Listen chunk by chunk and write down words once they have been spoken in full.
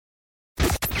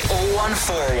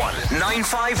0141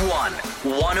 951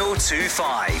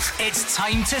 1025. It's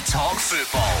time to talk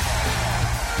football.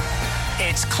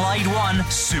 It's Clyde One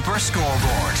Super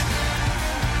Scoreboard.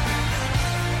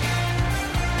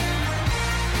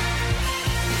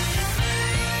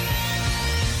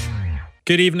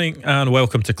 Good evening and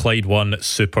welcome to Clyde One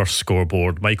Super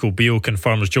Scoreboard. Michael Beale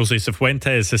confirms Jose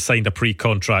Cifuentes has signed a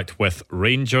pre-contract with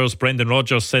Rangers. Brendan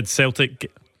Rodgers said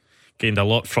Celtic gained a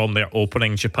lot from their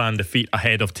opening Japan defeat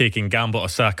ahead of taking Gamba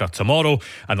Osaka tomorrow,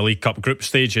 and the League Cup group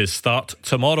stages start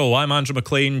tomorrow. I'm Andrew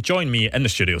Maclean. Join me in the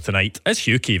studio tonight is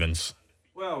Hugh Keevins.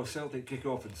 Well, Celtic kick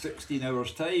off in 16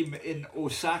 hours time in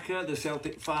Osaka. The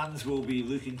Celtic fans will be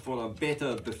looking for a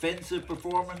better defensive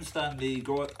performance than they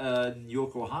got in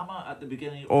Yokohama at the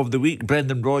beginning of the week.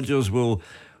 Brendan Rodgers will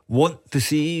want to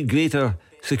see greater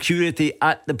security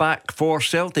at the back for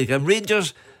Celtic, and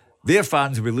Rangers, their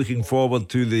fans will be looking forward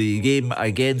to the game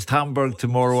against Hamburg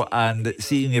tomorrow and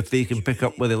seeing if they can pick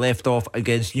up where they left off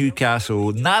against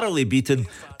Newcastle. Narrowly beaten,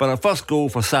 but a first goal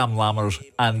for Sam Lammers,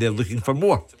 and they're looking for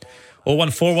more.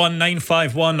 0141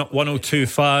 951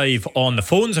 1025 on the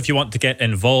phones if you want to get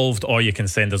involved, or you can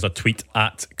send us a tweet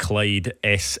at Clyde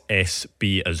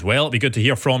SSB as well. It'd be good to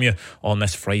hear from you on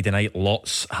this Friday night.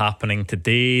 Lots happening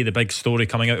today. The big story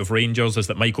coming out of Rangers is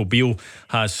that Michael Beale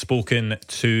has spoken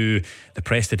to the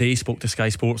press today, spoke to Sky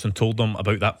Sports and told them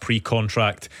about that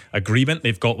pre-contract agreement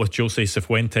they've got with Jose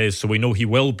Cifuentes. So we know he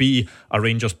will be a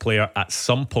Rangers player at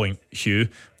some point, Hugh,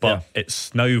 but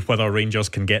it's now whether Rangers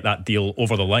can get that deal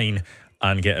over the line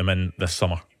and get him in this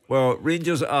summer. Well,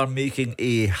 Rangers are making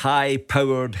a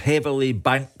high-powered, heavily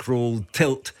bankrolled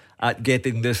tilt at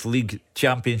getting this league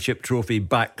championship trophy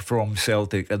back from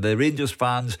Celtic, and the Rangers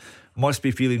fans must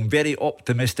be feeling very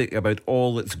optimistic about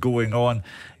all that's going on.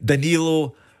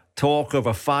 Danilo, talk of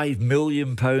a £5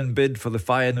 million bid for the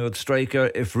Feyenoord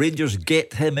striker. If Rangers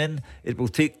get him in, it will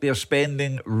take their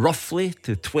spending roughly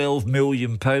to £12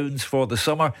 million for the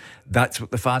summer. That's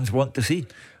what the fans want to see.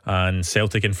 And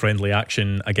Celtic in friendly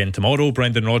action again tomorrow.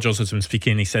 Brendan Rodgers has been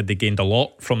speaking. He said they gained a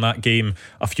lot from that game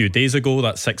a few days ago,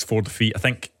 that 6-4 defeat. I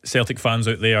think Celtic fans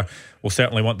out there will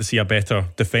certainly want to see a better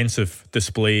defensive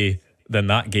display than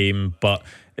that game, but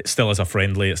it still is a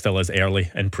friendly, it still is early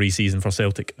in pre-season for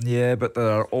Celtic. Yeah, but there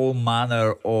are all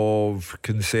manner of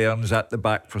concerns at the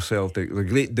back for Celtic. The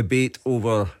great debate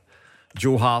over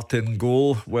Joe Hart in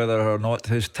goal, whether or not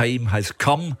his time has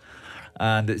come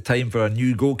and it's time for a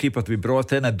new goalkeeper to be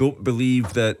brought in. I don't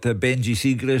believe that Benji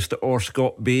Siegrist or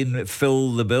Scott Bain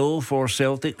fill the bill for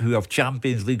Celtic, who have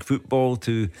Champions League football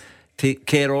to take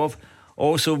care of.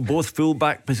 Also, both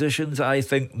full-back positions, I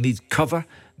think, need cover,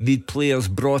 need players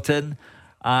brought in.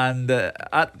 And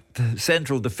at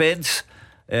central defence,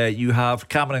 you have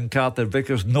Cameron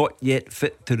Carter-Vickers not yet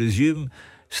fit to resume.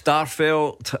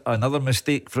 Starfelt, another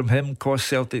mistake from him, cost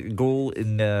Celtic a goal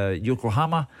in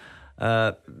Yokohama.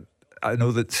 I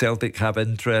know that Celtic have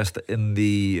interest in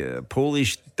the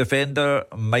Polish defender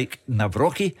Mike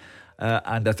Nawrocki,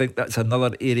 and I think that's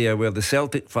another area where the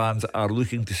Celtic fans are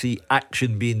looking to see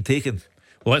action being taken.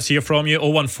 Well, let's hear from you.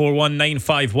 0141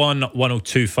 951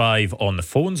 1025 on the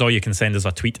phones, or you can send us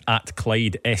a tweet at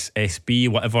Clyde SSB.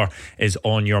 Whatever is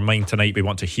on your mind tonight, we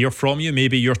want to hear from you.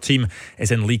 Maybe your team is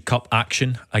in League Cup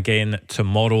action again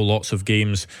tomorrow. Lots of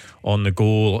games on the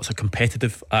go, lots of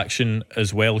competitive action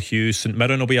as well, Hugh. St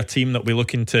Mirren will be a team that will be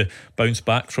looking to bounce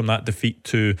back from that defeat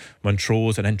to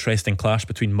Montrose. An interesting clash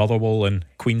between Motherwell and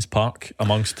Queen's Park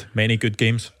amongst many good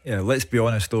games. Yeah, let's be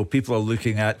honest though, people are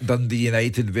looking at Dundee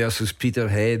United versus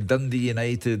Peterhead. Dundee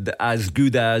United as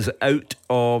good as out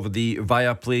of the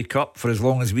Viaplay Cup for as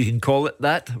long as we can call it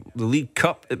that. The League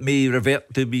Cup, it may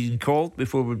revert to being called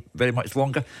before very much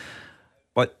longer.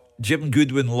 But Jim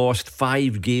Goodwin lost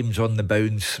 5 games on the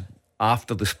bounce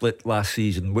after the split last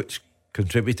season, which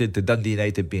contributed to Dundee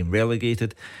United being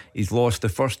relegated. He's lost the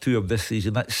first 2 of this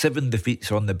season. That's 7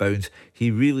 defeats on the bounce.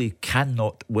 He really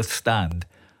cannot withstand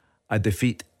a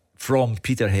defeat from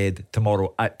Peterhead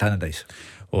tomorrow at Tannadice.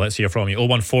 Well, let's hear from you.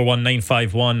 0141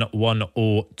 951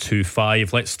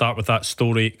 1025. Let's start with that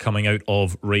story coming out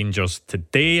of Rangers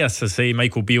today. As I say,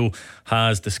 Michael Beale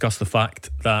has discussed the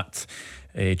fact that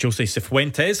Jose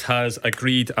Cifuentes has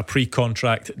agreed a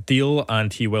pre-contract deal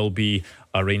and he will be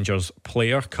a Rangers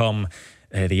player come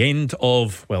the end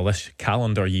of, well, this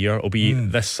calendar year. It'll be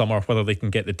this summer, whether they can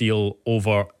get the deal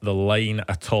over the line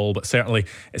at all. But certainly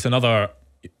it's another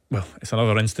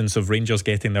instance of Rangers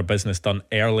getting their business done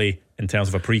early in terms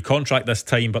of a pre-contract this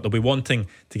time, but they'll be wanting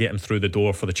to get him through the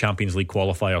door for the Champions League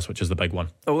qualifiers, which is the big one.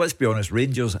 Oh, let's be honest,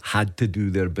 Rangers had to do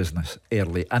their business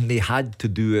early, and they had to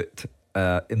do it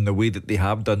in the way that they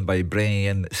have done by bringing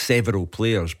in several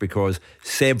players, because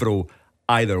several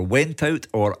either went out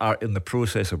or are in the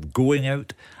process of going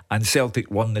out, and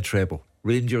Celtic won the treble.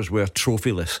 Rangers were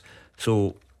trophyless.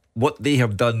 So what they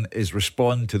have done is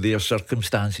respond to their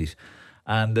circumstances.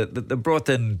 And they brought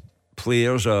in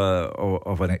players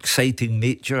of an exciting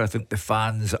nature. I think the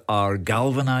fans are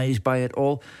galvanised by it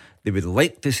all. They would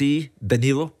like to see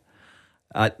Danilo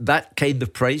at that kind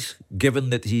of price, given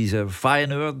that he's a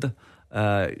Feyenoord,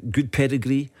 good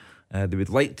pedigree. They would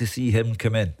like to see him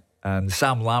come in. And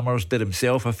Sam Lammers did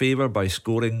himself a favour by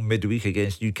scoring midweek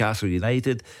against Newcastle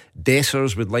United.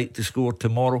 Dessers would like to score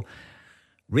tomorrow.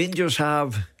 Rangers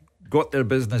have got their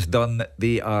business done.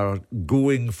 They are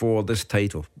going for this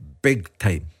title big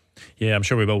time. Yeah, I'm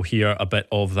sure we will hear a bit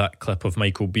of that clip of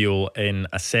Michael Beale in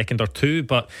a second or two.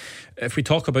 But if we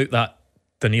talk about that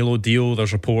Danilo deal,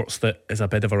 there's reports that is a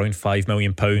bid of around £5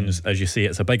 million. As you say,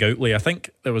 it's a big outlay. I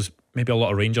think there was maybe a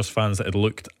lot of Rangers fans that had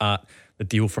looked at the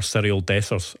deal for Cyril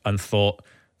Dessers and thought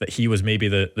that he was maybe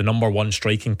the number one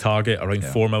striking target, around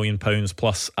 £4 million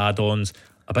plus add-ons.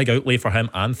 A big outlay for him,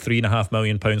 and £3.5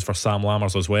 million for Sam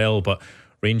Lammers as well. But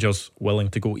Rangers willing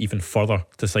to go even further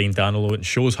to sign Danilo. It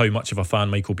shows how much of a fan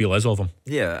Michael Beale is of him.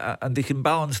 Yeah, and they can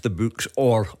balance the books,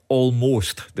 or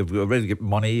almost. They've already got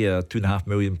money, £2.5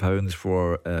 million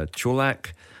for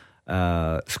Cholak.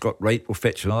 Scott Wright will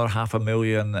fetch another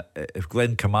 $500,000. If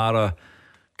Glenn Kamara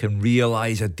can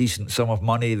realise a decent sum of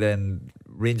money, then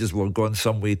Rangers will have gone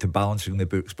some way to balancing the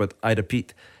books. But I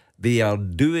repeat, they are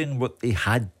doing what they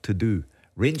had to do.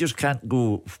 Rangers can't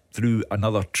go through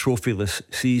another trophyless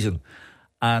season,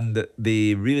 and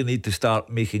they really need to start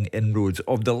making inroads.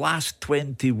 Of the last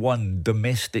 21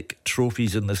 domestic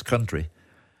trophies in this country,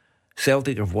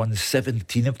 Celtic have won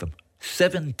 17 of them.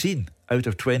 17 out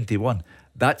of 21.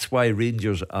 That's why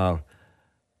Rangers are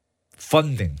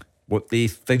funding what they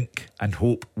think and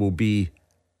hope will be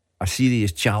a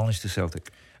serious challenge to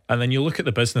Celtic. And then you look at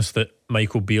the business that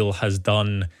Michael Beale has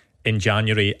done in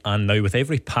January, and now with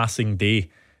every passing day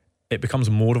it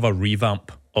becomes more of a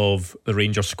revamp of the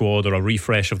Rangers squad, or a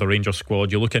refresh of the Rangers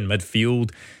squad. You look in midfield,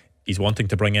 he's wanting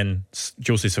to bring in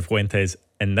Jose Cifuentes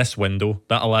in this window.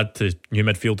 That'll add to new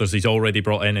midfielders he's already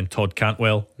brought in Todd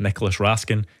Cantwell, Nicholas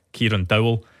Raskin, Kieran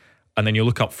Dowell. And then you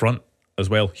look up front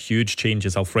as well, huge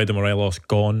changes. Alfredo Morelos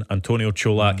gone, Antonio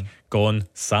Cholak gone,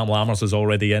 Sam Lammers is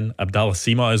already in, Abdallah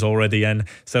Sima is already in,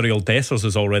 Cyril Dessers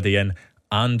is already in,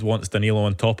 and wants Danilo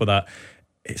on top of that.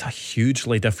 It's a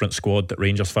hugely different squad that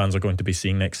Rangers fans are going to be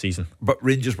seeing next season. But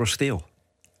Rangers were stale,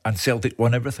 and Celtic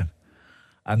won everything.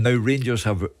 And now Rangers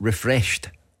have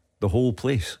refreshed the whole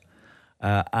place.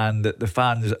 And the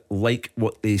fans like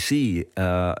what they see.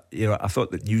 I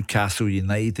thought that Newcastle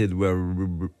United were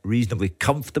reasonably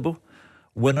comfortable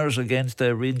winners against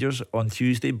Rangers on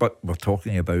Tuesday, but we're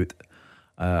talking about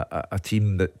a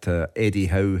team that Eddie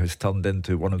Howe has turned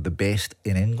into one of the best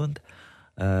in England.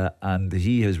 And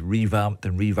he has revamped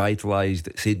and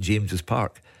revitalised St James's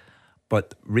Park.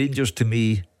 But Rangers, to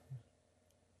me,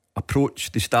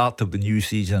 approach the start of the new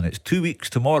season. It's 2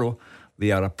 weeks tomorrow.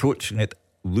 They are approaching it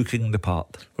looking the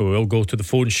part. We will go to the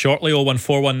phone shortly,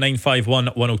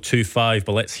 01419511025,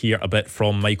 but let's hear a bit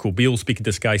from Michael Beale speaking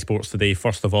to Sky Sports today,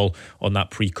 first of all on that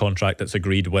pre-contract that's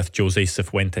agreed with Jose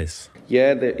Cifuentes.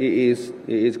 Yeah, it is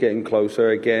getting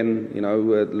closer again.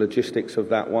 Logistics of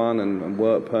that one and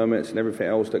work permits and everything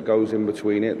else that goes in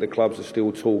between it. The clubs are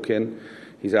still talking.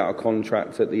 He's out of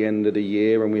contract at the end of the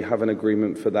year, and we have an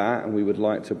agreement for that, and we would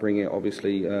like to bring it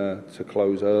obviously to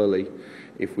close early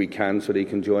if we can, so that he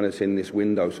can join us in this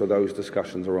window. So those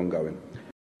discussions are ongoing.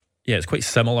 Yeah, it's quite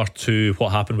similar to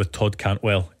what happened with Todd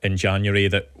Cantwell in January,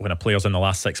 that when a player's in the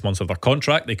last 6 months of their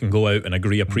contract, they can go out and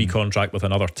agree a pre-contract with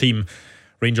another team.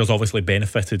 Rangers obviously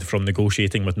benefited from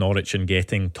negotiating with Norwich and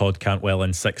getting Todd Cantwell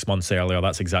in 6 months earlier.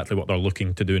 That's exactly what they're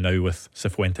looking to do now with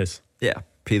Cifuentes. Yeah,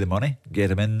 pay the money,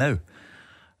 get him in now.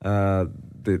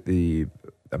 The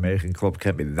American club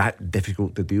can't be that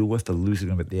difficult to deal with. They're losing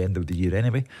him at the end of the year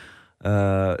anyway.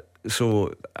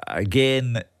 So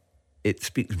again, it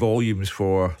speaks volumes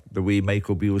for the way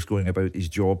Michael Beale is going about his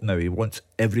job now. He wants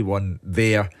everyone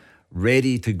there,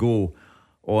 ready to go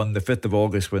on the 5th of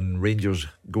August when Rangers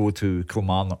go to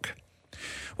Kilmarnock.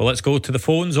 Well, let's go to the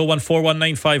phones.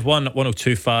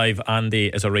 01419511025. Andy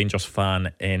is a Rangers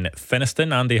fan in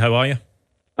Finniston. Andy, how are you?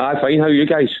 Fine. How are you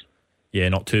guys? Yeah,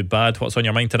 not too bad. What's on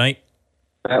your mind tonight?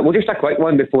 Well, just a quick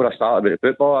one before I start about the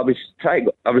football. I was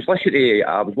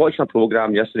watching a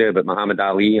programme yesterday about Muhammad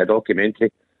Ali, a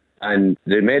documentary, and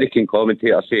the American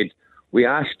commentator said, we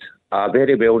asked a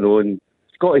very well-known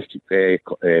Scottish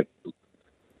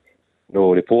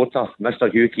reporter,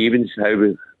 Mr. Hugh Keevins,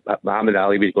 how Muhammad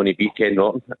Ali was going to beat Ken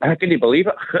Norton. I couldn't believe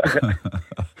it.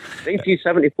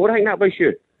 1974, I think that was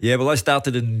you. Yeah, well, I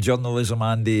started in journalism,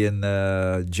 Andy, in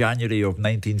January of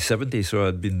 1970, so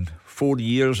I'd been 4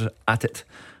 years at it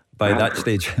by that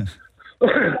stage.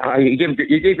 You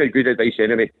gave me good advice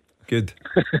anyway. Good.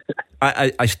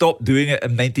 I stopped doing it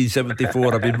in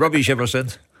 1974. I've been rubbish ever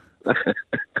since.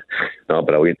 Oh,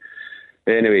 brilliant.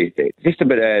 Anyway, just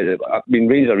about, I mean,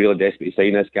 Rangers are really desperate to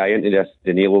sign this guy into this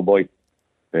Danilo boy,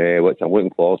 which I'm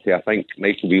looking forward to. I think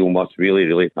Michael Beale must really,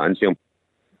 really fancy him.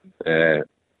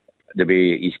 The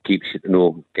way he keeps,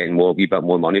 getting a wee bit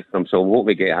more money from him, so I hope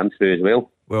we get him through as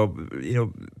well. Well,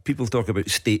 people talk about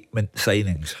statement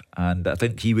signings, and I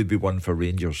think he would be one for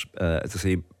Rangers. As I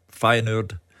say,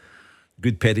 Feyenoord,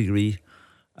 good pedigree,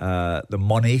 the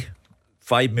money,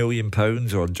 £5 million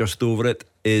or just over it,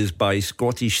 is by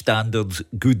Scottish standards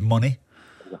good money,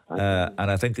 and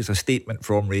I think it's a statement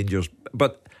from Rangers.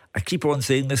 But I keep on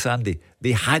saying this, Andy,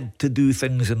 they had to do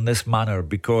things in this manner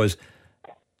because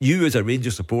you as a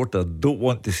Rangers supporter don't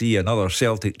want to see another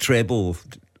Celtic treble.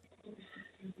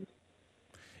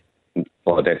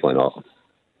 Oh, definitely not.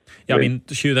 Yeah, I mean,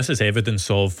 Hugh, this is evidence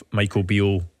of Michael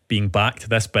Beale being backed.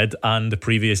 This bid and the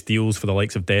previous deals for the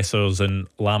likes of Dessers and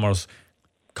Lammers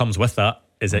comes with that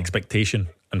is expectation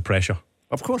and pressure.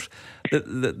 Of course,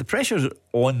 the pressure's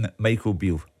on Michael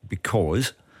Beale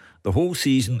because the whole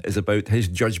season is about his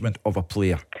judgment of a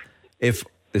player. If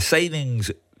the signings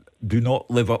do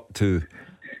not live up to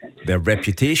their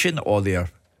reputation or their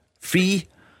fee,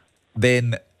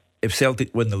 then if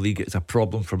Celtic win the league, it's a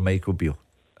problem for Michael Beale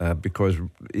because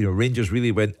Rangers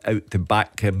really went out to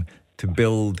back him to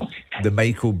build the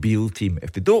Michael Beale team.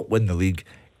 If they don't win the league,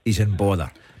 he's in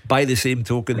bother. By the same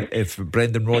token, if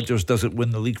Brendan Rodgers doesn't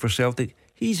win the league for Celtic,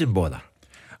 he's in bother.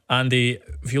 Andy,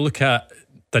 if you look at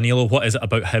Danilo, what is it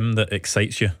about him that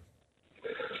excites you?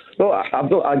 Well, I'm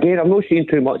not seeing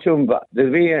too much of him, but the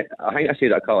way, I think I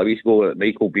said it a couple of weeks ago, that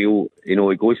Michael Beale, he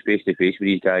goes face to face with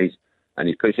these guys and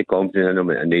he puts the confidence in them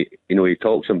and he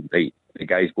talks them, like, the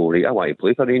guys go, right, I want to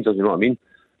play for Rangers, you know what I mean?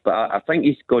 But I think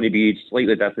he's going to be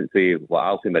slightly different to what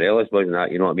Alfie Morelos was and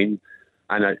that, you know what I mean?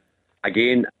 And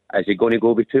again, is he going to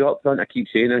go with two up front? I keep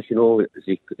saying this, the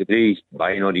way he's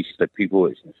buying all these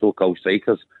people, so-called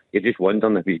strikers, you're just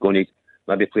wondering if he's going to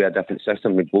maybe play a different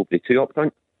system with both the two up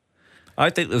front. I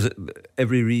think there's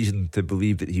every reason to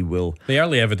believe that he will. The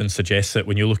early evidence suggests that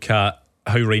when you look at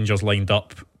how Rangers lined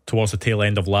up towards the tail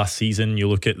end of last season, you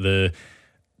look at the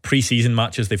pre-season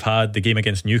matches they've had, the game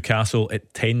against Newcastle,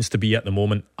 it tends to be at the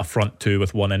moment a front two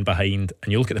with one in behind.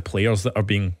 And you look at the players that are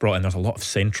being brought in, there's a lot of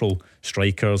central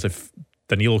strikers. If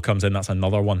Danilo comes in, that's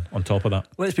another one on top of that.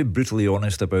 Let's be brutally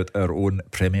honest about our own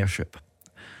Premiership.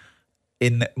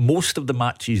 In most of the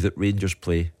matches that Rangers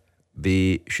play,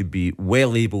 they should be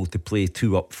well able to play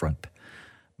two up front.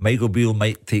 Michael Beale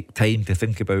might take time to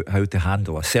think about how to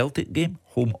handle a Celtic game,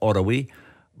 home or away,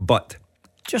 but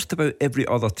just about every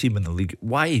other team in the league,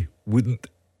 why wouldn't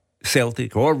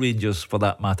Celtic or Rangers for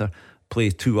that matter play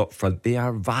two up front? They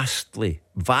are vastly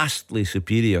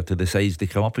superior to the sides they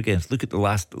come up against. Look at the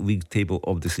last league table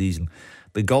of the season.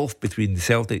 The gulf between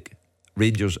Celtic,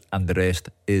 Rangers and the rest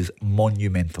is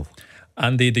monumental.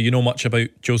 Andy, do you know much about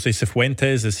Jose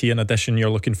Cifuentes? Is he an addition you're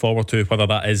looking forward to, whether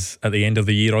that is at the end of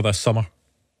the year or this summer?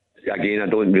 Again, I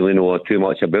don't really know too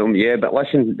much about him. Yeah, but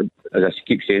listen, as I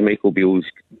keep saying, Michael Beale's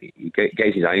he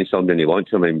gets his eye on something, he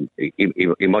wants him, and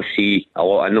he must see a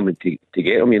lot in them to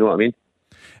get him, you know what I mean?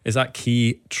 Is that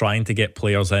key, trying to get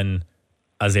players in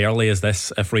as early as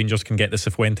this? If Rangers can get the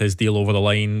Cifuentes deal over the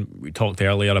line, we talked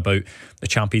earlier about the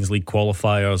Champions League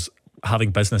qualifiers,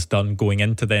 having business done going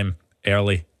into them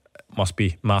early must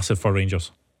be massive for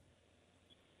Rangers.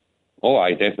 Oh,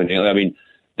 I definitely. I mean,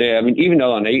 even the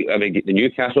other night, the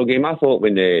Newcastle game, I thought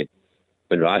when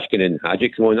Raskin and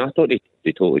Hadjic come on, I thought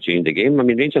they totally changed the game. I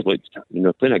mean, Rangers looked,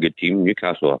 playing a good team.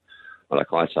 Newcastle are a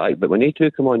class act, but when they two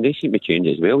come on, they seem to change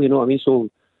as well. You know what I mean? So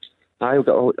I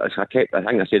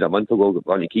think I said a month ago, we're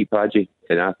going to keep Hadjic,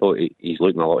 and I thought he's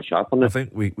looking a lot sharper now. I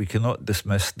think we cannot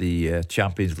dismiss the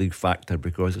Champions League factor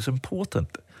because it's important.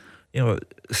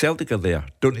 Celtic are there,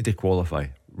 don't need to qualify.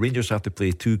 Rangers have to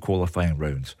play 2 qualifying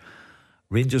rounds.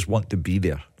 Rangers want to be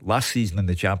there. Last season in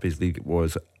the Champions League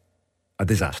was a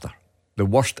disaster. The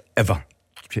worst ever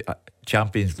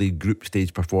Champions League group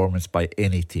stage performance by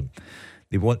any team.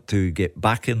 They want to get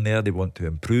back in there. They want to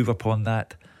improve upon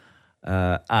that.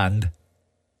 And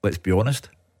let's be honest,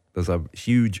 there's a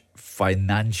huge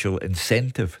financial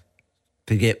incentive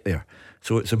to get there.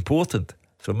 So it's important.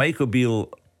 So Michael Beale,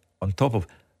 on top of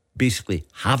basically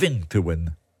having to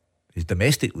win his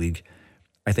domestic league,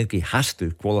 I think he has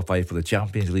to qualify for the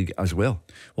Champions League as well.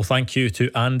 Well, thank you to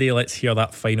Andy. Let's hear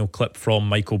that final clip from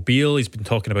Michael Beale. He's been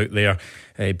talking about their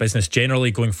business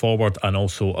generally going forward, and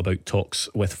also about talks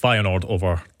with Feyenoord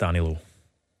over Danny Lowe.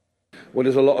 Well,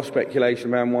 there's a lot of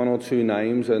speculation around one or two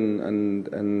names,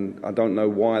 and I don't know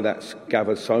why that's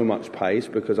gathered so much pace,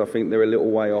 because I think they're a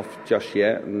little way off just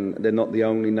yet, and they're not the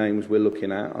only names we're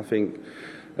looking at. I think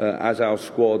as our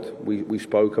squad, we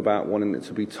spoke about wanting it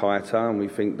to be tighter, and we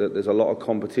think that there's a lot of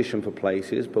competition for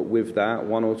places, but with that,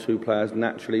 one or two players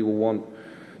naturally will want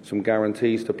some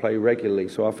guarantees to play regularly.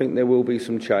 So I think there will be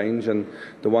some change, and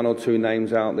the one or two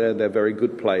names out there, they're very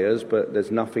good players, but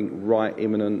there's nothing right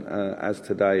imminent as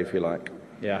today, if you like.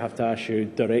 Yeah, I have to ask you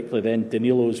directly then.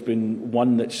 Danilo's been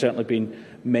one that's certainly been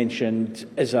mentioned.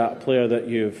 Is that a player that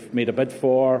you've made a bid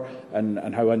for,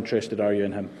 and how interested are you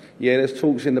in him? Yeah, there's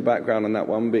talks in the background on that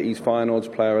one, but he's Feyenoord's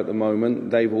player at the moment.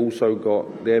 They've also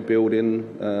got their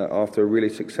building after a really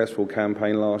successful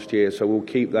campaign last year, so we'll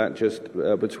keep that just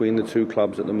between the two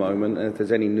clubs at the moment, and if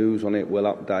there's any news on it, we'll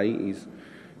update.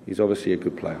 He's obviously a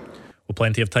good player. Well,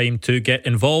 plenty of time to get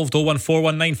involved.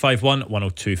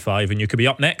 01419511025, and you could be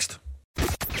up next.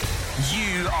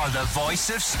 You are the voice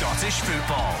of Scottish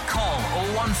football. Call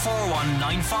 0141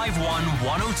 951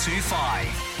 1025.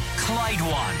 Clyde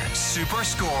 1 Super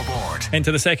Scoreboard.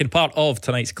 Into the second part of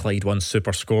tonight's Clyde 1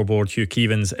 Super Scoreboard. Hugh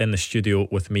Keevins in the studio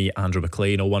with me, Andrew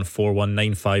Maclean. 0141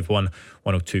 951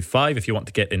 1025 if you want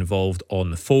to get involved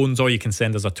on the phones, or you can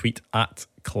send us a tweet at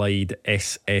Clyde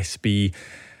SSB.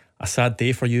 A sad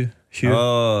day for you, Hugh?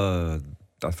 I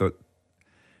thought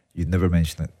you'd never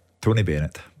mention it. Tony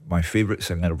Bennett, my favourite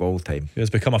singer of all time. He has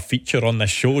become a feature on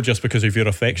this show just because of your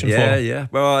affection for him. Yeah.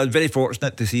 Well, I'm very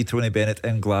fortunate to see Tony Bennett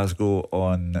in Glasgow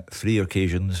on 3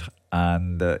 occasions,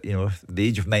 and the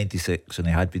age of 96, and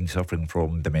he had been suffering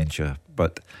from dementia,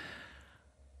 but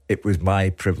it was my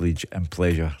privilege and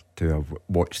pleasure to have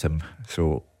watched him.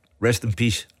 So rest in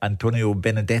peace, Antonio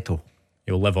Benedetto.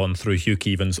 He'll live on through Hugh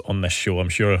Keevins on this show. I'm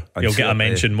sure he'll get a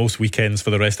mention most weekends for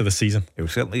the rest of the season. He'll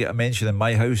certainly get a mention in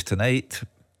my house tonight.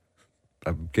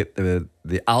 I'll get the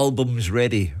albums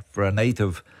ready for a night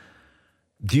of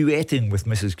duetting with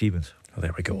Mrs. Keevins. Oh,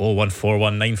 there we go.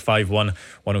 0141 951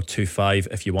 1025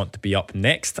 if you want to be up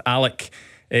next. Alec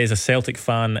is a Celtic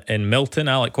fan in Milton.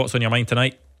 Alec, what's on your mind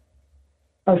tonight?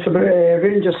 It's about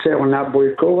Rangers settling that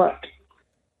boy Kovac.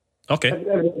 Okay.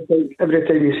 Every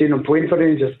time you seen him playing for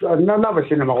Rangers, I've never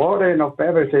seen him a lot enough, but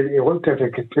every time he looked if he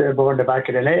could put the ball in the back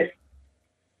of the net.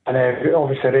 And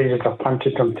obviously Rangers have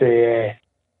punted him to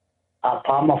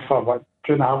Palmer for what,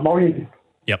 $2.5 million.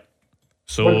 Yep.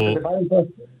 So,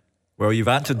 well, you've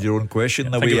answered your own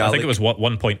question. I think it was what,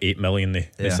 1.8 million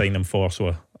they signed him for,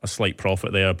 so a slight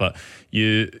profit there. But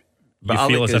you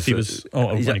feel as if he was.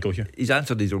 He's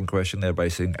answered his own question there by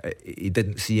saying he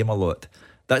didn't see him a lot.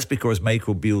 That's because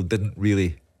Michael Beale didn't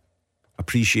really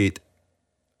appreciate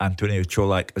Antonio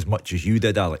Cholak as much as you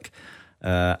did, Alec.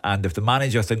 And if the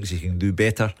manager thinks he can do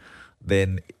better,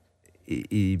 then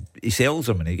he sells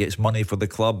him and he gets money for the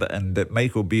club. And that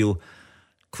Michael Beale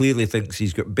clearly thinks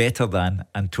he's got better than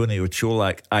Antonio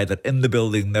Cholak, either in the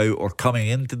building now or coming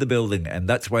into the building. And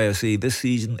that's why I say this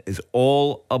season is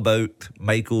all about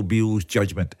Michael Beale's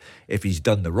judgment. If he's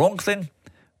done the wrong thing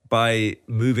by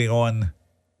moving on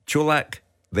Cholak,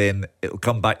 then it'll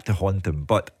come back to haunt him.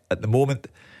 But at the moment,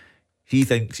 he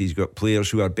thinks he's got players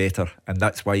who are better, and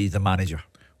that's why he's the manager.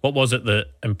 What was it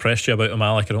that impressed you about him,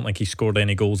 Alec? I don't think he scored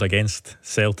any goals against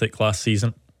Celtic last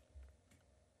season.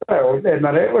 Well, Ed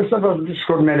was never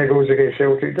scored many goals against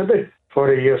Celtic, did he?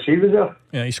 For the years he was there.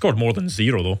 Yeah, he scored more than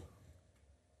 0 though.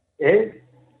 Eh?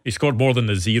 He scored more than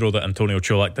the 0 that Antonio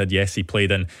Cholak did. Yes, he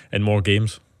played in more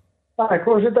games. Of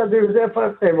course he did. He was there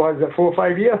for 4 or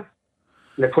 5 years.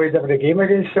 They played every game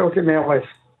against Celtic, more or less,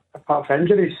 apart from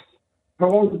injuries.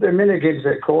 The many games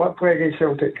that Co-op play against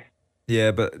Celtic.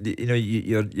 Yeah, but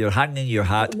you're hanging your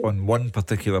hat on one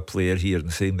particular player here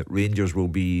and saying that Rangers will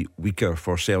be weaker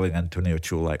for selling Antonio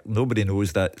Cholak. Nobody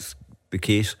knows that's the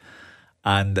case,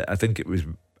 and I think it was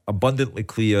abundantly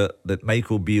clear that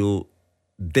Michael Beale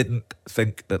didn't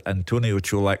think that Antonio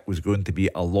Cholak was going to be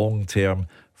a long-term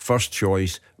first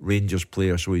choice Rangers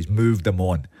player, so he's moved him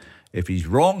on. If he's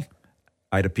wrong,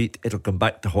 I repeat, it'll come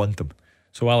back to haunt him.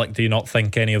 So, Alec, do you not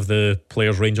think any of the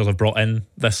players Rangers have brought in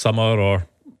this summer, or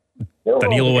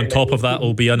Danilo on top of that,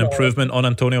 will be an improvement on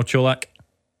Antonio Cholak?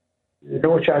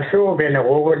 No chance. He'll be in the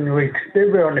Logan League.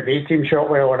 They'll be on the B team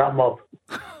shortly or that mob.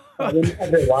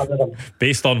 Every one of them.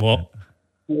 Based on what?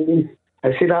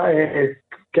 I see that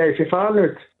guy for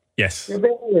Farnood. Yes. You're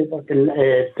better fucking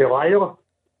Delilah.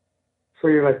 So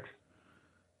you would.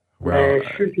 Well,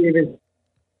 Hugh Keevins.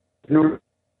 No.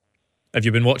 Have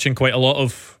you been watching quite a lot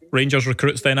of Rangers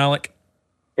recruits then, Alec?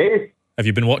 Have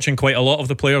you been watching quite a lot of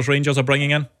the players Rangers are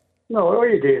bringing in? No, all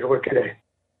you do is look at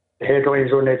the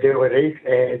headlines on the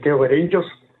Daily Rangers.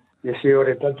 You see what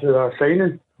it did to their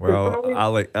signing. Well,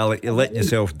 Alec, you're letting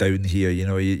yourself down here. You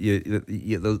know,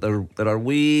 there are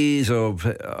ways of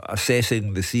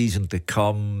assessing the season to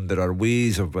come. There are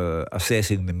ways of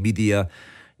assessing the media.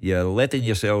 You're letting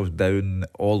yourself down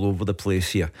all over the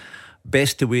place here.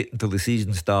 Best to wait until the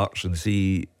season starts and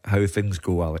see how things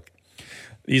go, Alec.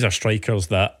 These are strikers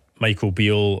that Michael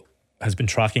Beale has been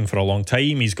tracking for a long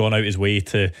time. He's gone out his way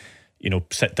to,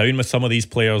 sit down with some of these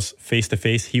players face to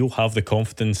face. He'll have the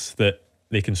confidence that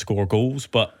they can score goals,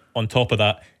 but on top of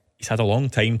that, he's had a long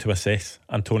time to assess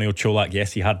Antonio Cholak.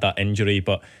 Yes, he had that injury,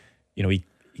 but he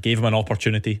gave him an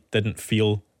opportunity, didn't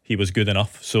feel he was good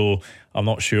enough. So I'm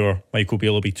not sure Michael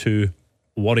Beale will be too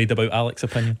worried about Alec's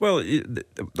opinion. Well,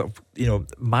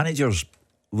 managers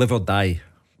live or die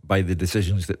by the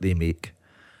decisions that they make.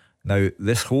 Now,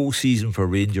 this whole season for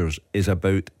Rangers is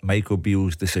about Michael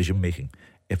Beale's decision making.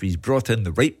 If he's brought in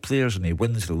the right players and he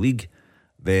wins the league,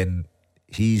 then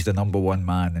he's the number one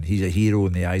man and he's a hero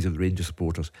in the eyes of the Rangers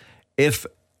supporters. If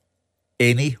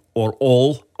any or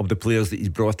all of the players that he's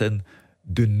brought in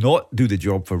do not do the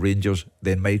job for Rangers,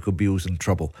 then Michael Beale's in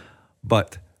trouble.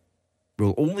 But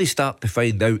we'll only start to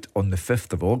find out on the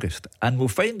 5th of August. And we'll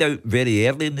find out very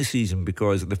early in the season,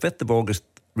 because the 5th of August,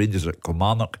 Rangers are at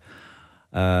Kilmarnock.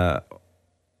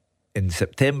 In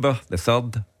September, the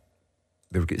 3rd,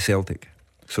 they'll get Celtic.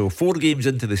 So 4 games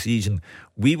into the season,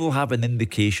 we will have an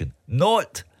indication,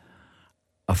 not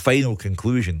a final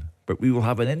conclusion, but we will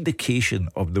have an indication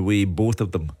of the way both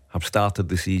of them have started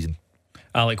the season.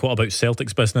 Alec, what about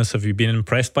Celtic's business? Have you been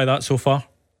impressed by that so far?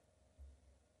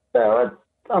 Well,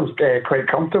 I'm quite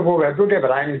comfortable with it. Don't get me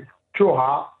wrong, Joe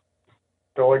Hart,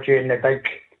 dodgy and the big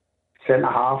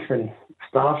centre-half and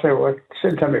Starfelt. It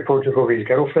sent him to Portugal with his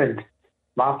girlfriend,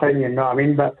 my opinion, you know what I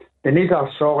mean? But they need a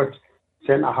solid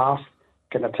centre-half,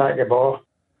 can attack the ball.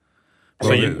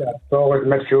 So you, a solid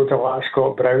midfielder like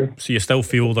Scott Brown. So you still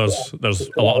feel there's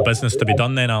a lot of business to be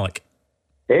done then, Alec?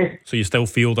 So you still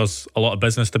feel there's a lot of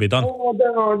business to be done?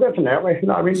 Oh, definitely.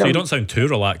 No, I mean, so you don't sound too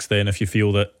relaxed then if you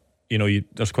feel that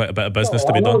there's quite a bit of business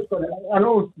to be done. I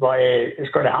know what it's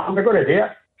going to happen. They're going to do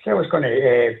it. Celtic's going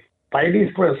to buy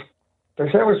these players. The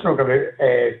Celtic's not going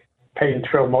to paying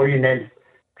 12 million and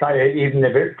try to even the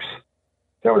books.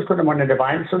 Celtic's going to money in the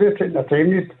bank, so they're taking their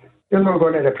time. They're not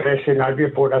going to the press and I'll be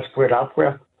bought this player, that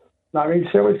player. No, I mean,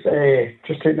 Celtic's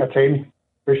just taking their time,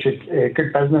 which is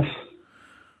good business.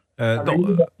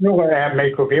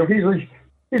 Michael Beale.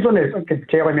 He's on the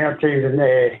telling me times than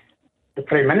the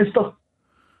Prime Minister.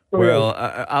 Well,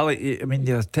 Alec, I mean,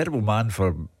 you're a terrible man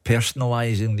for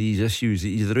personalising these issues.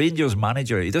 He's the Rangers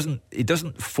manager. He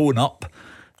doesn't phone up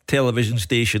television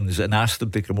stations and ask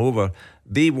them to come over.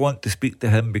 They want to speak to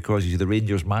him because he's the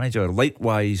Rangers manager.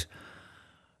 Likewise,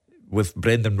 with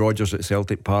Brendan Rodgers at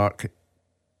Celtic Park,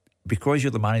 because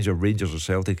you're the manager of Rangers or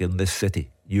Celtic in this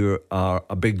city, you are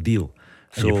a big deal.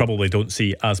 And you probably don't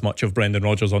see as much of Brendan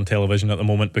Rodgers on television at the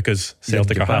moment because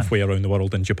Celtic are halfway around the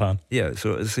world in Japan. Yeah,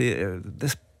 so it's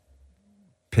this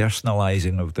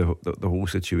personalising of the whole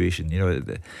situation.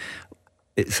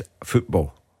 It's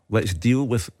football. Let's deal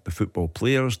with the football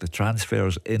players, the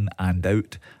transfers in and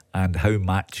out, and how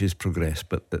matches progress.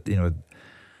 But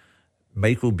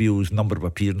Michael Beale's number of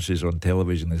appearances on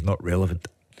television is not relevant.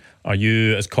 Are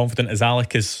you as confident as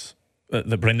Alec is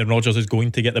that Brendan Rodgers is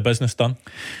going to get the business done?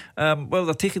 Well,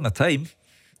 they're taking their time.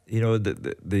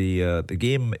 The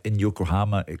game in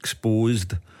Yokohama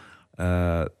exposed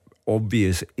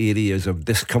obvious areas of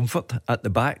discomfort at the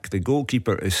back. The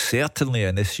goalkeeper is certainly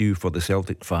an issue for the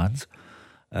Celtic fans.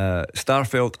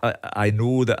 Starfelt, I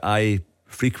know that I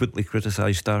frequently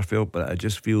criticise Starfelt, but I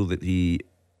just feel that he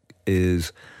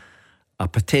is a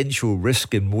potential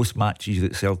risk in most matches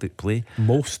that Celtic play.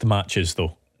 Most matches,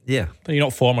 though. Yeah. Did you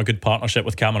not form a good partnership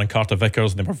with Cameron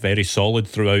Carter-Vickers? They were very solid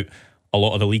throughout a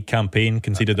lot of the league campaign,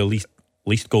 conceded the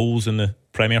least goals in the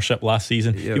Premiership last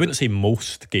season. Yeah, you wouldn't say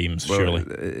most games, surely.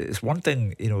 It's one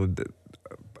thing,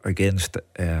 against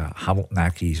Hamilton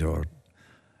Accies or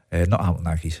not Hamilton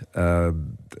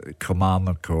Accies,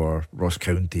 Kilmarnock or Ross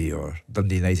County or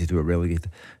Dundee United, who were relegated.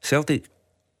 Celtic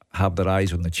have their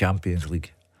eyes on the Champions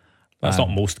League. That's not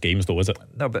most games, though, is it?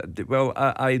 No, but well,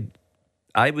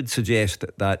 I would suggest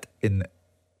that in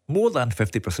more than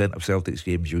 50% of Celtic's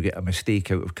games, you get a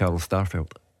mistake out of Carl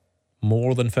Starfelt.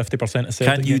 more than 50% of Celtic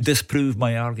Can you games. disprove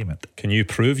my argument? Can you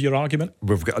prove your argument?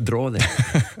 We've got a draw there.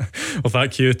 Well,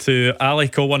 thank you to Ali.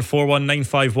 0141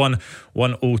 951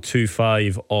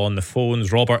 1025 on the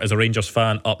phones. Robert is a Rangers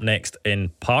fan up next in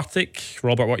Partick.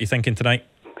 Robert, what are you thinking tonight?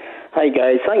 Hi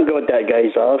guys, thank God that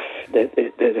guy's off. The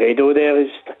radio there is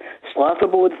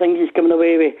laughable, the things he's coming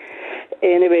away with.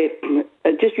 Anyway,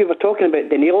 just you were talking about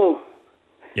Danilo.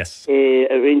 Yes. At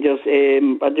Rangers,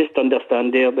 I just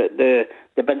understand there that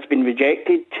the bid's been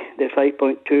rejected. The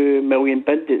 5.2 million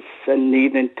bid that's in the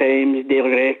Evening Times, Daily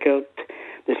Record,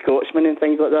 the Scotsman and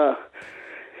things like that.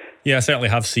 Yeah, I certainly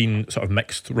have seen sort of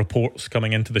mixed reports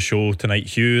coming into the show tonight,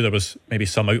 Hugh. There was maybe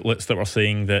some outlets that were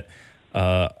saying that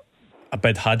a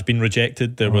bid had been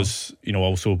rejected. There was,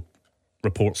 also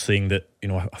reports saying that,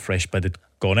 a fresh bid had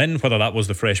gone in, whether that was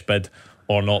the fresh bid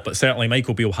or not. But certainly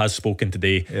Michael Beale has spoken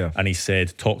today, and he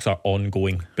said talks are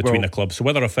ongoing between the clubs. So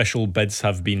whether official bids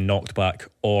have been knocked back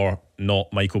or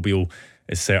not, Michael Beale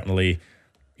is certainly,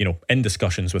 in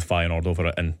discussions with Feyenoord over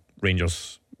it, and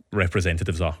Rangers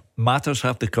representatives are. Matters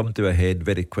have to come to a head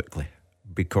very quickly,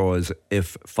 because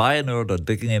if Feyenoord are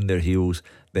digging in their heels,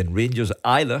 then Rangers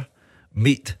either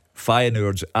meet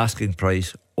Feyenoord's asking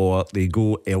price or they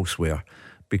go elsewhere,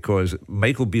 because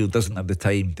Michael Beale doesn't have the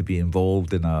time to be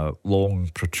involved in a long,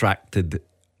 protracted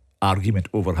argument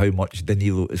over how much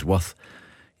Danilo is worth.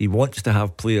 He wants to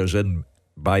have players in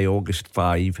by August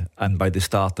 5 and by the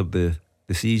start of the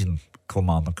season,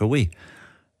 Kilmarnock away.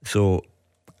 So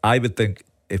I would think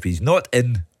if he's not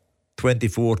in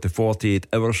 24 to 48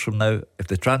 hours from now, if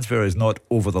the transfer is not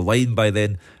over the line by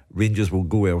then, Rangers will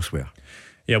go elsewhere.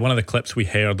 Yeah, one of the clips we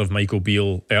heard of Michael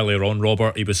Beale earlier on,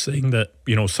 Robert, he was saying that,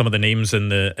 some of the names in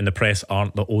the press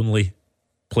aren't the only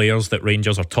players that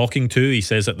Rangers are talking to. He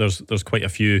says that there's quite a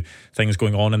few things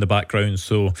going on in the background.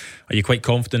 So are you quite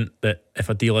confident that if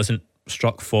a deal isn't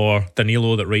struck for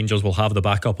Danilo, that Rangers will have the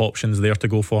backup options there to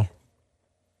go for?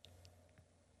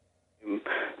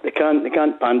 They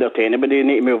can't pander to anybody. They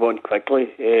need to move on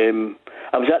quickly.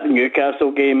 I was at the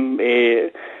Newcastle game.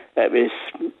 It was,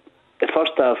 the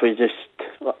first half was just,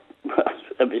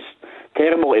 it was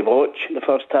terrible to watch. The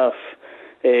first half,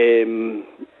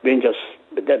 Rangers,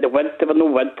 there were no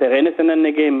width or anything in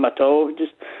the game at all. It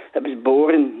was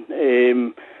boring.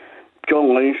 John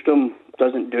Lundstrom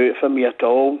doesn't do it for me at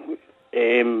all.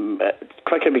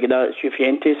 Quicker we get that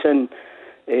Cifuentes in,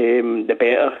 the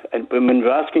better. And when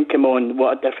Raskin came on,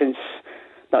 what a difference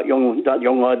that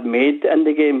young lad made in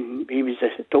the game. He was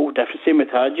a total difference. Same with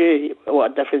Hadji.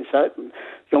 What a difference that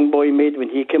young boy made when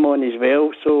he came on as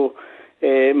well. So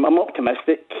I'm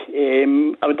optimistic.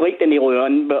 I would like to nail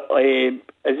on, but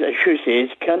as Hugh says,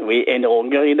 can't wait any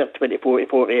longer, either 24 to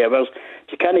 40 hours.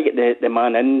 If you can't get the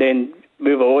man in, then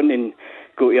move on and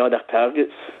go to other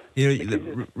targets.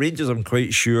 The Rangers, I'm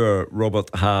quite sure,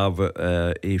 Robert, have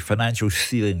a financial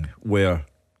ceiling where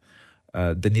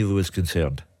Danilo is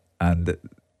concerned, and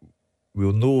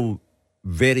we'll know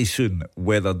very soon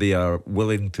whether they are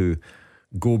willing to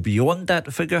go beyond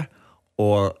that figure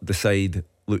or decide,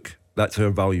 look, that's our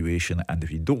valuation, and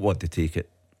if you don't want to take it,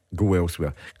 go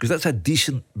elsewhere. Because that's a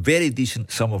decent, very decent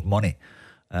sum of money.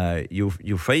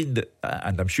 You'll find that,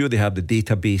 and I'm sure they have the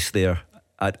database there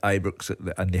at Ibrox,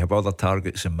 and they have other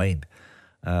targets in mind.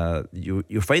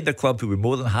 You'll find a club who will be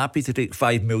more than happy to take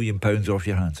 £5 million off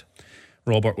your hands.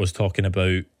 Robert was talking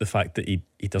about the fact that he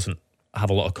doesn't have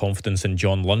a lot of confidence in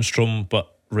John Lundstrom,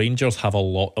 but Rangers have a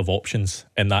lot of options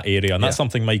in that area, and that's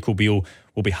something Michael Beale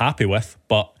will be happy with.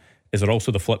 But is there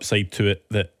also the flip side to it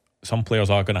that some players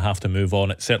are going to have to move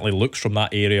on? It certainly looks from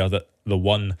that area that the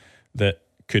one that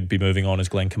could be moving on is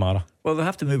Glenn Kamara. Well, they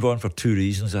have to move on for two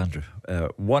reasons, Andrew.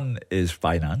 One is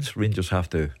finance. Rangers have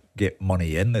to get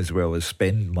money in as well as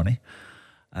spend money.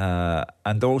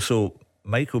 And also,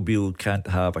 Michael Beale can't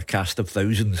have a cast of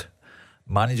thousands.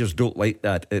 Managers don't like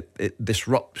that. It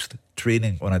disrupts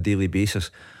training on a daily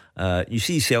basis. You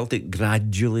see Celtic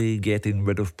gradually getting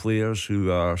rid of players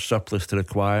who are surplus to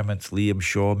requirements. Liam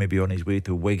Shaw may be on his way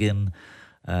to Wigan.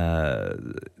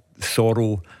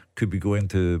 Sorrow could be going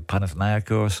to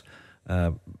Panathinaikos.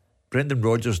 Brendan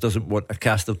Rodgers doesn't want a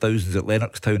cast of thousands at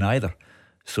Lennoxtown either.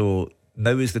 So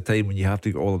now is the time when you have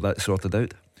to get all of that sorted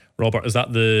out. Robert, is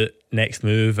that the next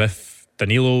move if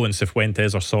Danilo and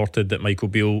Cifuentes are sorted, that Michael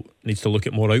Beale needs to look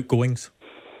at more outgoings?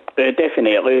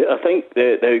 Definitely. I think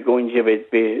the outgoings you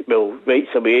would be, well, right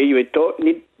away, you would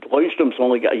need Lundstrom's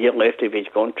only got a year left of his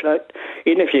contract.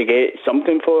 Even if you get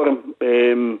something for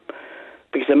him,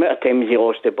 because the amount of times he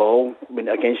lost the ball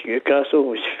against Newcastle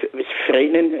was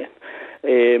frightening.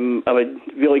 I would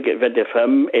really get rid of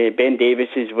him. Ben Davies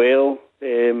as well.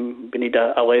 We need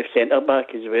a left centre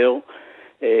back as well.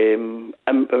 And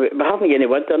we haven't got any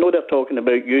width. I know they're talking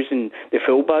about using the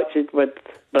fullbacks as width,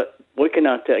 but looking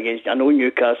at it against, I know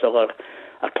Newcastle are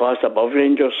a class above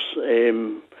Rangers,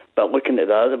 but looking at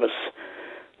that, there was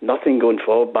nothing going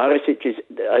forward. Barisic is,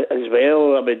 as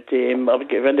well. I would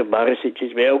get rid of Barisic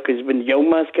as well, because when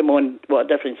Yilmaz came on, what a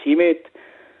difference he made.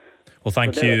 Well,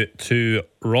 thank you to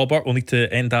Robert. We'll need to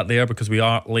end that there because we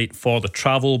are late for the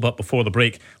travel. But before the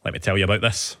break, let me tell you about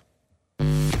this.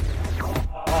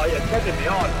 Oh, you're kidding me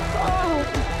on. Oh,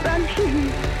 thank you.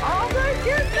 Oh, my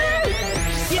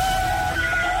goodness.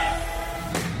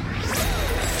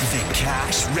 The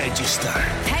Cash Register.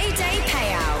 Payday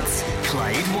payouts.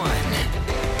 Clyde won.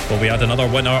 Well, we had another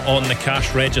winner on the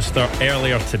cash register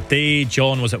earlier today.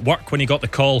 John was at work when he got the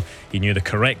call. He knew the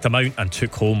correct amount and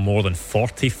took home more than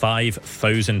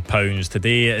 £45,000.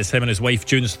 Today is him and his wife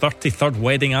June's 33rd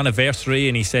wedding anniversary,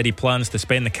 and he said he plans to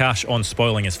spend the cash on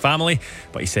spoiling his family,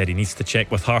 but he said he needs to check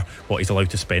with her what he's allowed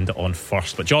to spend it on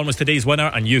first. But John was today's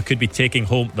winner, and you could be taking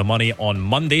home the money on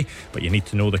Monday, but you need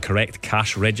to know the correct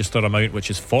cash register amount, which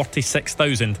is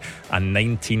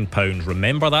 £46,019.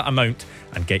 Remember that amount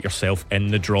and get yourself in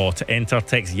the draw. To enter,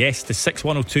 text yes to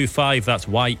 61025. That's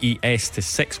YES to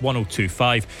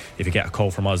 61025. If you get a call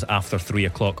from us after 3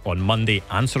 o'clock on Monday,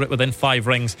 answer it within 5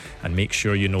 rings and make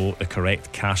sure you know the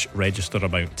correct cash register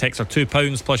amount. Texts are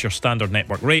 £2 plus your standard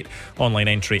network rate. Online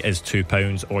entry is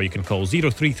 £2, or you can call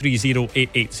 0330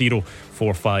 880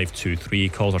 4523.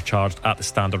 Calls are charged at the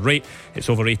standard rate. It's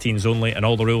over 18s only, and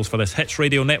all the rules for this Hits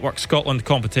Radio Network Scotland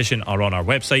competition are on our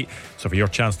website. So for your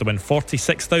chance to win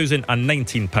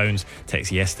 £46,019,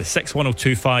 text yes to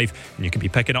 61025 and you can be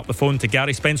picking up the phone to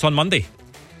Gary Spence on Monday.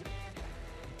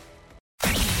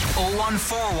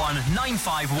 0141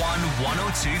 951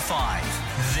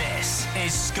 1025. This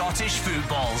is Scottish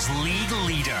football's league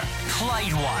leader,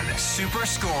 Clyde 1 Super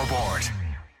Scoreboard.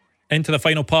 Into the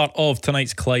final part of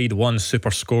tonight's Clyde 1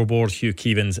 Super Scoreboard. Hugh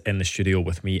Keevins in the studio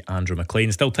with me, Andrew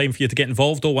Maclean. Still time for you to get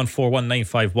involved. 0141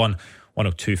 951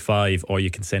 1025, or you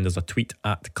can send us a tweet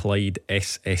at Clyde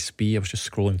SSB. I was just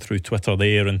scrolling through Twitter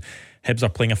there, and Hibs are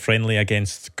playing a friendly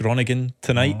against Groningen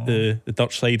tonight. The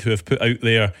Dutch side, who have put out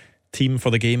their team for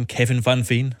the game. Kevin Van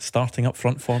Veen starting up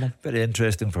front for them. Very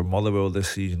interesting for Motherwell this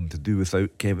season to do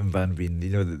without Kevin Van Veen.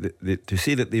 You know, to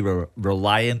say that they were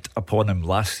reliant upon him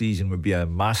last season would be a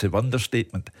massive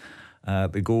understatement.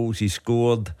 The goals he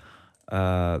scored,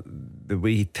 the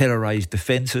way he terrorised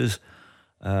defences.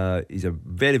 He's a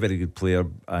very, very good player,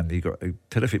 and he got a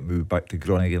terrific move back to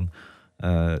Groningen.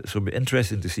 So it'll be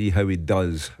interesting to see how he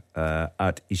does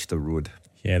at Easter Road.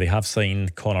 Yeah, they have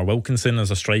signed Connor Wilkinson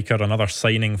as a striker. Another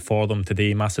signing for them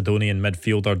today, Macedonian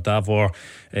midfielder Davor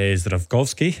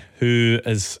Zdravkovski, who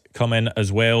has come in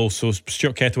as well. So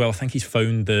Stuart Kettlewell, I think he's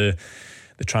found the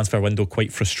transfer window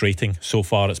quite frustrating so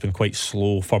far. It's been quite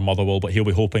slow for Motherwell, but he'll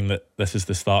be hoping that this is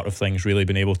the start of things really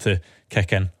being able to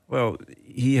kick in. Well,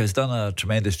 he has done a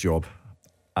tremendous job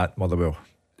at Motherwell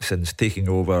since taking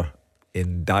over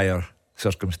in dire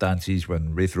circumstances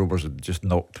when Raith Rovers had just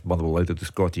knocked Motherwell out of the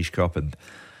Scottish Cup and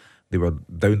they were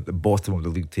down at the bottom of the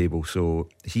league table. So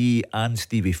he and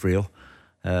Stevie Frail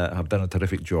have done a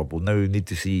terrific job. We'll now need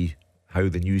to see how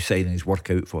the new signings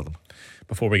work out for them.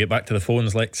 Before we get back to the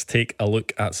phones, let's take a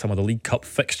look at some of the League Cup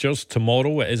fixtures.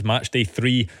 Tomorrow it is match day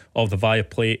 3 of the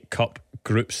Viaplay Cup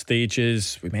group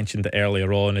stages. We mentioned it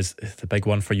earlier on. Is the big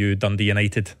one for you, Dundee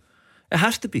United? It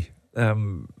has to be.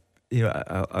 You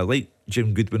know, I like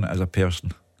Jim Goodwin as a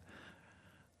person,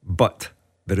 but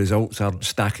the results aren't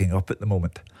stacking up at the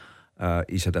moment.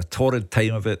 He's had a torrid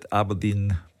time of it.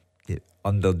 Aberdeen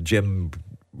under Jim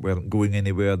weren't going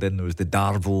anywhere. Then there was the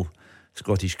Darvel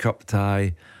Scottish Cup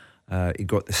tie. He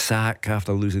got the sack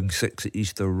after losing 6 at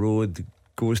Easter Road.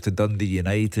 Goes to Dundee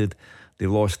United. They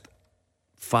lost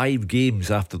 5 games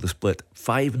after the split,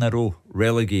 5 in a row,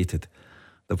 relegated.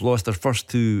 They've lost their first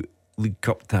 2 League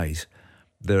Cup ties.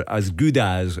 They're as good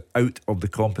as out of the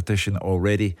competition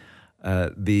already.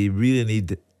 They really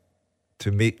need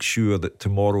to make sure that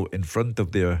tomorrow, in front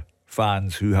of their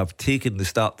fans who have taken the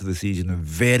start to the season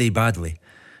very badly,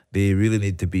 they really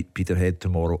need to beat Peterhead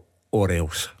tomorrow or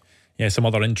else. Yeah, some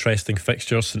other interesting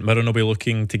fixtures. St Mirren will be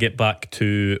looking to get back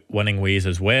to winning ways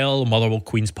as well. Motherwell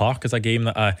Queen's Park is a game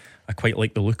that I quite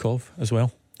like the look of as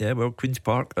well. Yeah, well, Queen's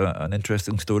Park, an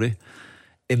interesting story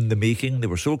in the making. They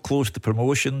were so close to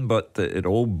promotion, but it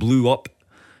all blew up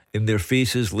in their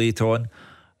faces late on.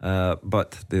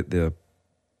 But they're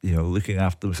looking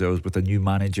after themselves with a new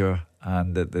manager,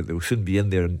 and they'll soon be in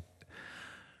their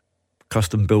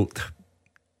custom-built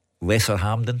Lesser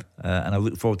Hampden, and I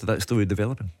look forward to that story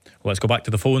developing. Well, let's go back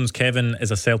to the phones. Kevin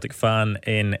is a Celtic fan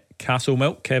in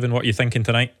Castlemilk. Kevin, what are you thinking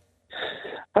tonight?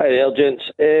 Hi there,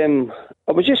 gents.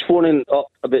 I was just phoning up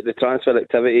about the transfer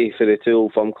activity for the two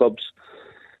Old Firm clubs,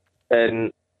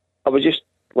 and I was just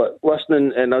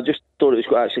listening, and I just thought it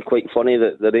was actually quite funny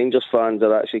that the Rangers fans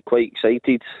are actually quite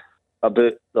excited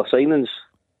about their signings,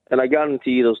 and I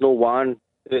guarantee you there's no one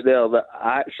out there that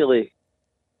actually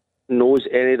knows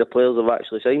any of the players have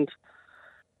actually signed.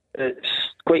 It's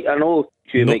quite, I know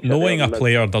knowing a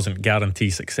player doesn't guarantee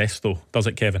success though, does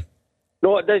it, Kevin?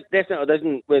 No, it definitely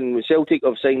doesn't. When Celtic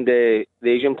have signed the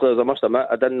Asian players, I must admit,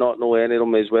 I did not know any of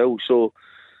them as well. So,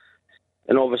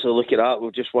 and obviously look at that,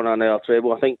 we've just won another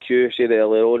treble. I think Hugh said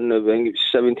earlier on, I think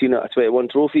it's 17 out of 21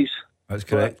 trophies. That's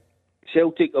correct. But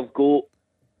Celtic have got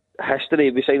history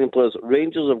of signing players.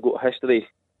 Rangers have got history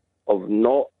of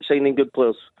not signing good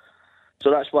players.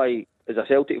 So that's why, as a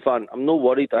Celtic fan, I'm not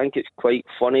worried. I think it's quite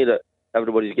funny that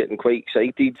everybody's getting quite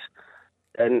excited.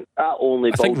 And that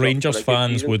only I think Rangers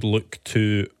fans would look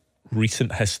to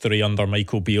recent history under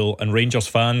Michael Beale, and Rangers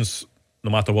fans, no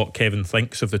matter what Kevin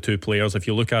thinks of the two players, if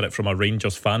you look at it from a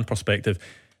Rangers fan perspective,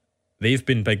 they've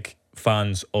been big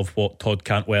fans of what Todd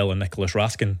Cantwell and Nicholas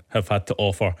Raskin have had to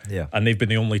offer, and they've been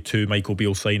the only two Michael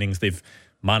Beale signings they've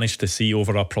managed to see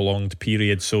over a prolonged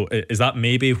period. So is that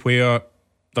maybe where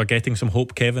they're getting some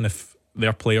hope, Kevin, if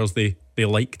they're players they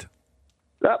liked?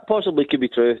 That possibly could be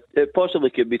true. It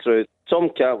possibly could be true. Tom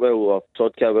Cantwell or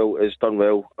Todd Cantwell has done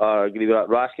well. I agree with that.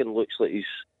 Raskin looks like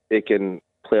he can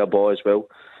play a ball as well.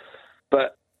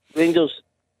 But Rangers,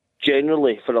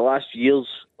 generally, for the last years,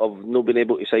 have not been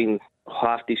able to sign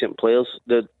half-decent players.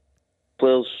 The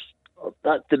players,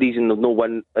 that's the reason they've not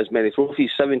won as many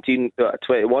trophies, 17 out of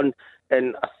 21.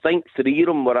 And I think 3 of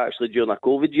them were actually during a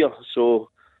COVID year. So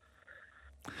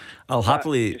I'll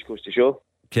happily... just goes to show.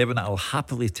 Kevin, I'll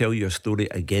happily tell you a story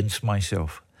against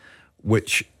myself,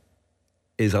 which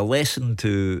is a lesson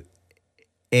to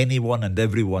anyone and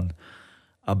everyone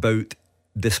about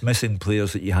dismissing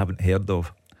players that you haven't heard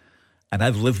of. And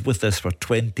I've lived with this for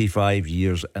 25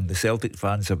 years, and the Celtic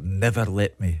fans have never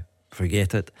let me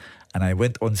forget it. And I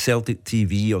went on Celtic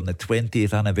TV on the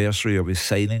 20th anniversary of his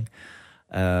signing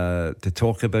to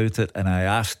talk about it, and I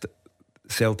asked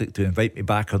Celtic to invite me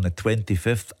back on the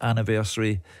 25th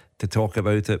anniversary to talk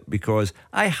about it, because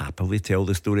I happily tell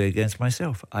the story against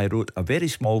myself. I wrote a very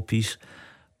small piece,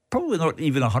 probably not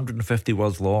even 150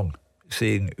 words long,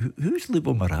 saying, who's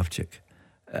Lubo Moravcik?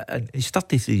 And he's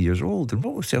 33 years old, and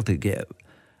what will Celtic get?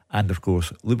 And of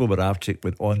course, Lubo Moravcik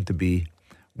went on to be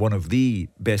one of the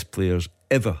best players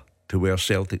ever to wear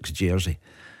Celtic's jersey.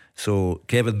 So,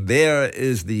 Kevin, there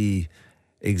is the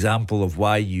example of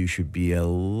why you should be a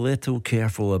little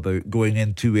careful about going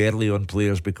in too early on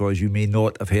players, because you may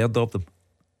not have heard of them.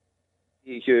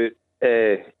 Hugh,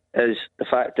 is the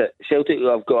fact that Celtic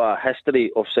have got a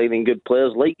history of signing good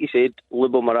players, like you said,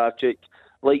 Lubo Moravcik,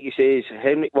 like you say,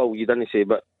 Henrik. Well, you didn't say,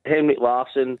 but Henrik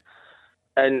Larsson.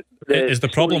 And is the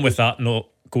problem with that not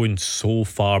going so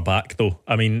far back, though?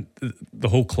 I mean, the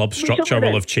whole club structure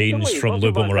will have changed from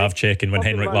Lubo Moravcik and when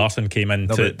Henrik Larsson came in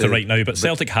to right now. But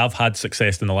Celtic have had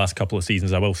success in the last couple of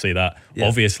seasons, I will say that,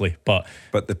 obviously. But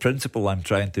the principle I'm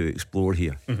trying to explore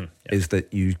here is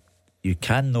that you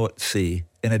cannot say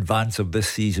in advance of this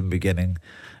season beginning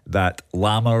that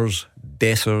Lammers,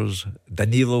 Dessers,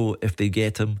 Danilo, if they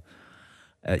get him,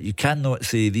 you cannot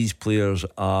say these players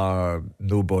are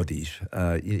nobodies.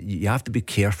 You have to be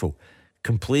careful.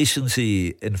 Complacency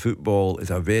in football is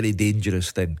a very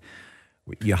dangerous thing.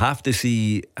 You have to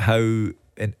see how,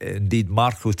 indeed,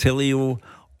 Marco Tilio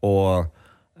or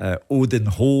Odin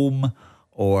Holm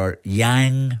or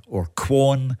Yang or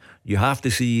Kwon, you have to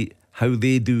see how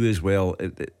they do as well.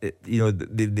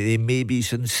 They may be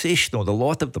sensational, a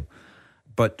lot of them,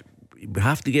 but we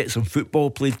have to get some football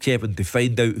played, Kevin, to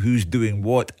find out who's doing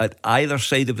what at either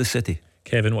side of the city.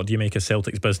 Kevin, what do you make of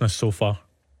Celtic's business so far?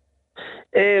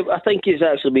 I think it's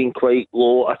actually been quite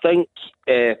low. I think,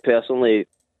 personally,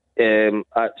 they're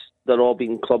all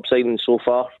been club signings so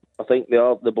far. I think they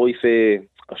are. The boy for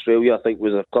Australia, I think,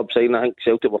 was a club signing. I think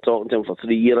Celtic were talking to him for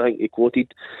 3 years, I think he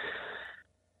quoted.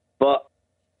 But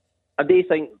I do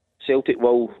think Celtic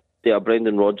will do a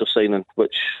Brendan Rodgers signing,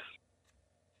 which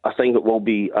I think it will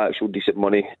be actual decent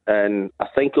money. And I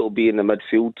think it will be in the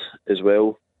midfield as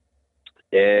well.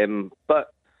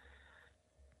 But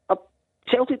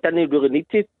Celtic didn't really need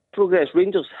to progress.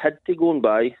 Rangers had to go and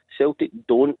buy. Celtic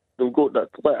don't. They've got that,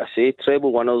 like I say,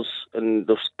 treble winners, and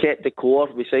they've kept the core.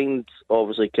 We signed,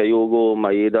 obviously, Kyogo,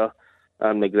 Maeda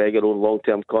and McGregor on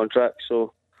long-term contracts.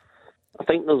 So I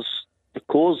think there's the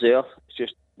core's there. It's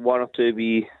just one or two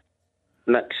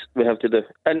next we have to do.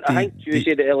 And I think you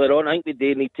said it earlier on, I think they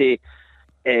do need to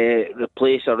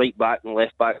replace a right back and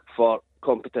left back for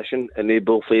competition in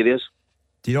both areas.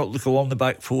 Do you not look along the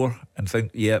back four and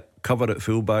think, cover at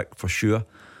fullback for sure?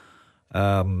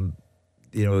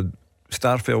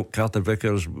 Starfelt, Carter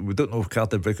Vickers. We don't know if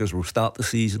Carter Vickers will start the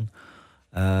season.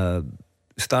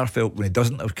 Starfelt, when he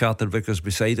doesn't have Carter Vickers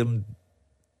beside him,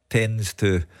 tends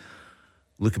to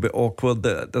look a bit awkward.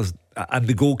 And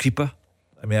the goalkeeper.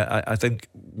 I mean, I think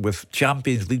with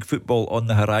Champions League football on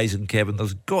the horizon, Kevin,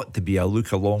 there's got to be a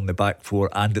look along the back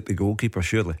four and at the goalkeeper,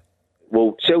 surely.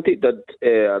 Well, Celtic did.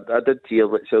 I did hear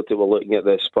that Celtic were looking at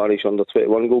the Spanish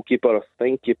under-21 goalkeeper. I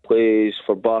think he plays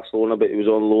for Barcelona, but he was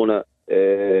on loan at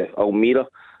Almeria,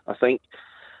 I think.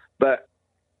 But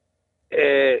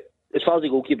as far as the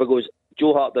goalkeeper goes,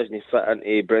 Joe Hart doesn't fit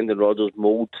into Brendan Rodgers'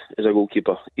 mould as a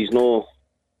goalkeeper.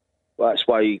 That's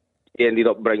why he ended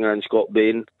up bringing in Scott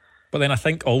Bain. But then I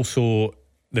think also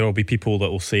there will be people that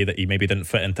will say that he maybe didn't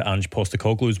fit into Ange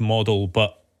Postecoglou's model,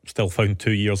 but still found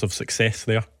 2 years of success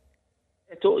there.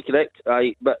 Totally correct.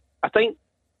 But I think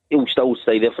he'll still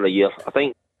stay there for a year. I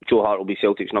think Joe Hart will be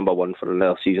Celtic's number one for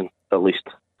another season, at least.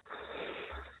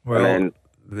 Well,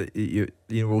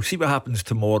 we'll see what happens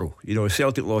tomorrow.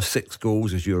 Celtic lost 6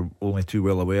 goals, as you're only too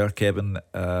well aware, Kevin,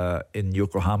 in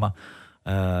Yokohama.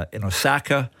 In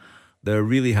Osaka, there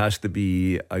really has to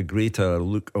be a greater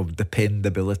look of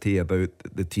dependability about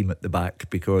the team at the back,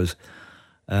 because,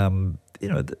 as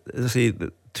I say,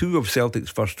 2 of Celtic's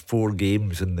first 4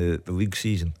 games in the league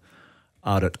season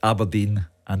are at Aberdeen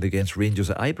and against Rangers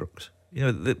at Ibrox.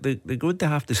 They're going to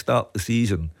have to start the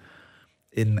season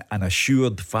in an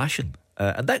assured fashion.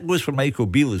 And that goes for Michael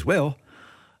Beale as well.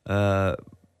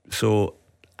 So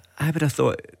I would have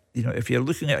thought, if you're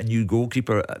looking at a new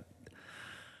goalkeeper,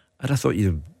 I'd have thought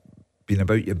you'd been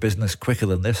about your business quicker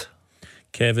than this.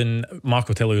 Kevin,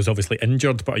 Marco Tilly is obviously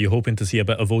injured, but are you hoping to see a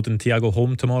bit of Odin Thiago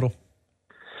home tomorrow?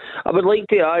 I would like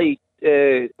to.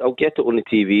 I'll get it on the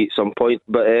TV at some point,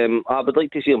 but I would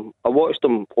like to see him. I watched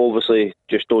him obviously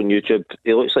just on YouTube.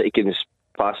 He looks like he can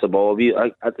pass the ball. It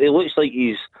looks like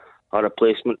he's a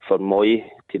replacement for Moy,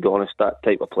 to be honest, that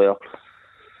type of player.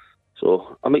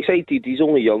 So I'm excited. He's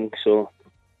only young, so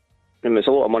it's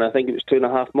a lot of money. I think it was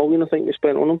 $2.5 million. I think they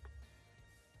spent on him.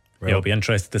 Yeah, I'll be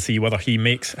interested to see whether he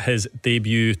makes his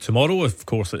debut tomorrow. Of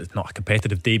course, it's not a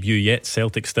competitive debut yet.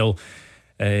 Celtic still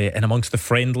in amongst the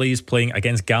friendlies, playing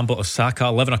against Gamba Osaka.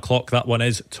 11 o'clock that one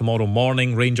is tomorrow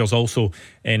morning. Rangers also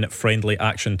in friendly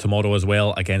action tomorrow as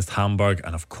well against Hamburg.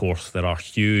 And of course there are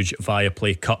huge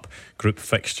Viaplay Cup group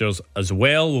fixtures as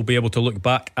well. We'll be able to look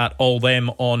back at all them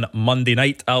on Monday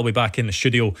night. I'll be back in the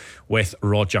studio with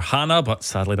Roger Hanna, but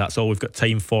sadly that's all we've got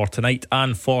time for tonight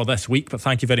and for this week. But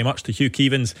thank you very much to Hugh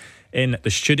Keevins in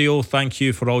the studio. Thank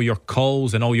you for all your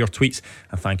calls and all your tweets,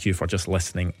 and thank you for just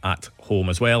listening at home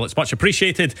as well. It's much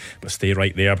appreciated, but stay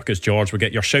right there because George will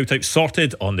get your shout out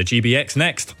sorted on the GBX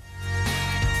next.